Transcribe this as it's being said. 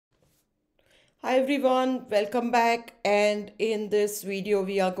Hi everyone, welcome back. And in this video,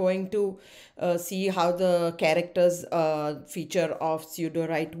 we are going to see how the characters feature of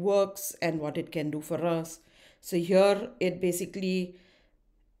Sudowrite works and what it can do for us. So here it basically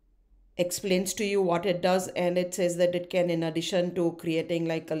explains to you what it does, and it says that it can, in addition to creating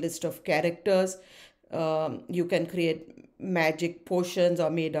like a list of characters, you can create magic potions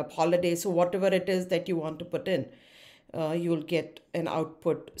or made up holidays. So whatever it is that you want to put in, you'll get an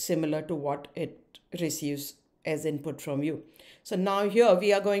output similar to what it receives as input from you. So now here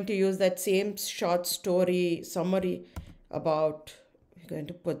we are going to use that same short story summary about, we're going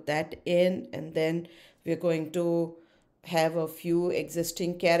to put that in, and then we're going to have a few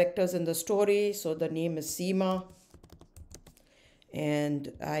existing characters in the story. So the name is Seema,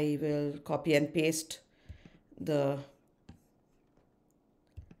 and I will copy and paste the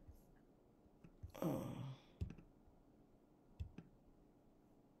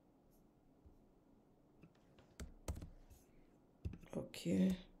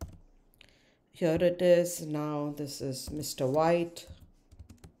okay, here it is. Now this is Mr. White,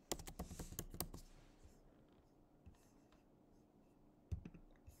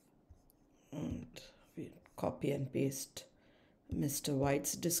 and we copy and paste Mr.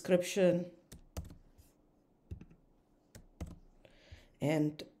 White's description.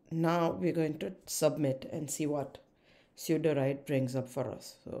 And now we're going to submit and see what Sudowrite brings up for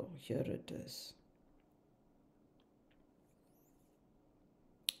us. So here it is.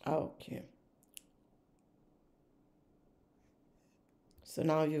 Okay. So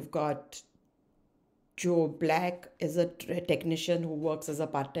now you've got Joe Black is a technician who works as a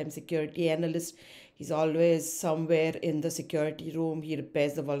part-time security analyst. He's always somewhere in the security room. He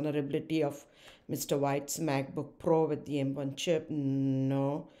repairs the vulnerability of Mr. White's MacBook Pro with the M1 chip.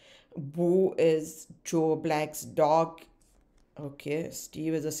 No. Boo is Joe Black's dog. Okay.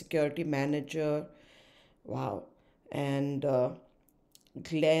 Steve is a security manager. Wow. And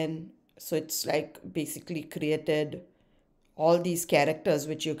Glenn. So it's like basically created all these characters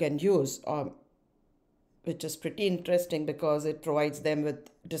which you can use, which is pretty interesting because it provides them with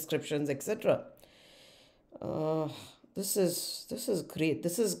descriptions, etc. This is great.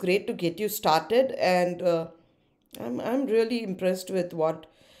 This is great to get you started, and I'm really impressed with what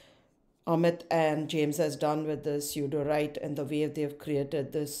Amit and James has done with the Sudowrite and the way they've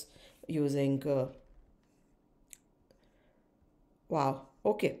created this using. Wow.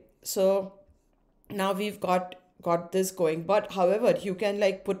 Okay. So now we've got this going, but however, you can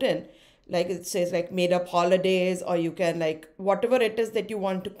like put in, like it says, like made up holidays, or you can like whatever it is that you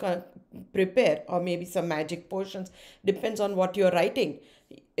want to prepare, or maybe some magic potions, depends on what you're writing.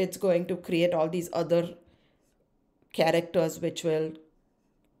 It's going to create all these other characters which will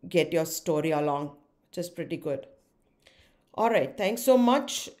get your story along, which is pretty good. All right, thanks so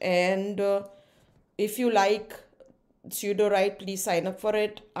much. And if you like Sudowrite, please sign up for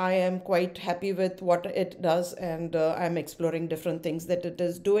it. I am quite happy with what it does, and I'm exploring different things that it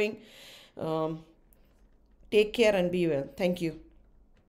is doing. Take care and be well. Thank you.